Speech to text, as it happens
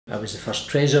I was the first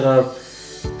treasurer,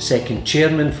 second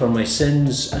chairman for my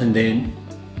sins, and then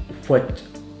what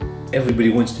everybody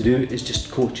wants to do is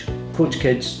just coach. Coach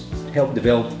kids, help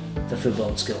develop their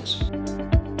footballing skills.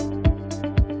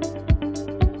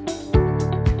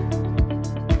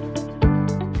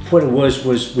 What it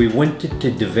was we wanted to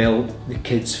develop the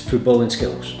kids' footballing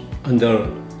skills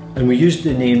and we used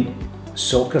the name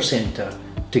Soccer Centre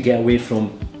to get away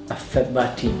from a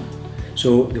FitBA team.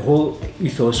 So the whole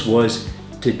ethos was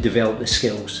to develop the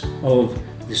skills of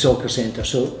the soccer centre.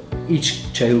 So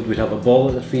each child would have a ball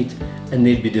at their feet and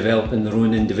they'd be developing their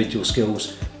own individual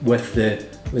skills with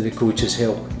the coach's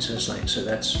help. And so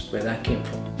that's where that came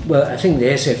from. Well, I think the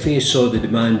SFA saw the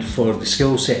demand for the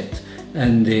skill set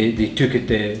and they took it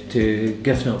to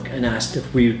Giffnock and asked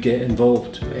if we would get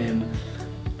involved.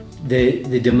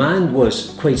 The demand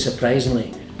was, quite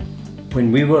surprisingly,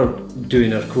 when we were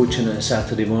doing our coaching on a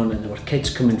Saturday morning, there were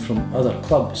kids coming from other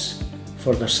clubs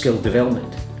for their skill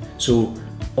development. So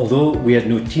although we had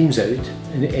no teams out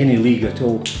in any league at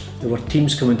all, there were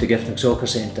teams coming to Giffnock Soccer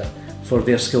Centre for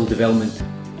their skill development,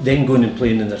 then going and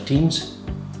playing in their teams,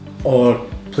 or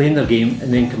playing their game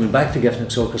and then coming back to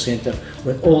Giffnock Soccer Centre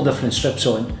with all different strips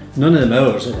on, none of them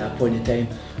ours at that point in time,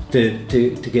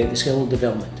 to get the skill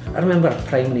development. I remember a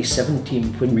primary 7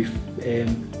 team when we,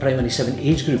 primary 7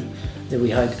 age group that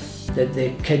we had, that the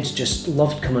kids just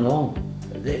loved coming along.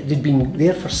 They'd been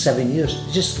there for 7 years,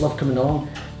 they just loved coming along.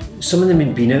 Some of them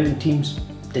had been out in teams,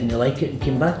 didn't like it and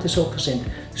came back to Soccer Centre.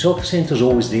 The Soccer Centre's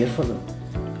always there for them,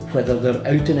 whether they're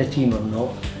out in a team or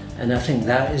not. And I think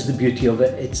that is the beauty of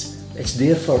it. It's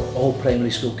there for all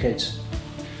primary school kids,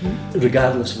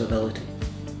 regardless of ability.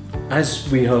 As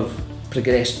we have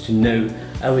progressed to now,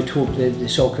 I would hope that the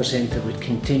Soccer Centre would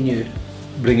continue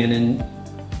bringing in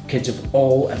kids of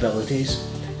all abilities,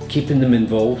 keeping them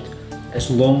involved as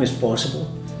long as possible,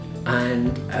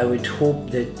 and I would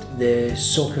hope that the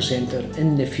Soccer Centre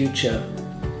in the future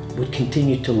would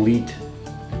continue to lead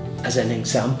as an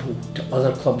example to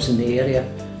other clubs in the area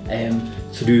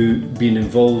through being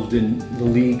involved in the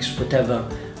leagues, whatever,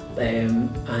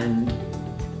 and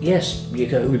yes,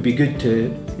 it would be good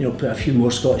to put a few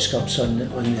more Scottish Cups on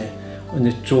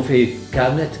the trophy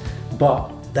cabinet, but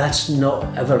that's not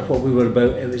ever what we were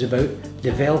about. It was about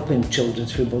developing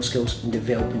children's football skills and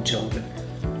developing children.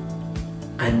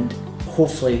 And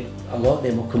hopefully a lot of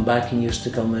them will come back in years to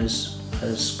come as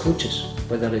coaches,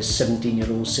 whether it's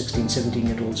 17-year-olds, 16,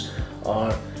 17-year-olds,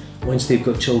 or once they've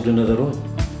got children of their own.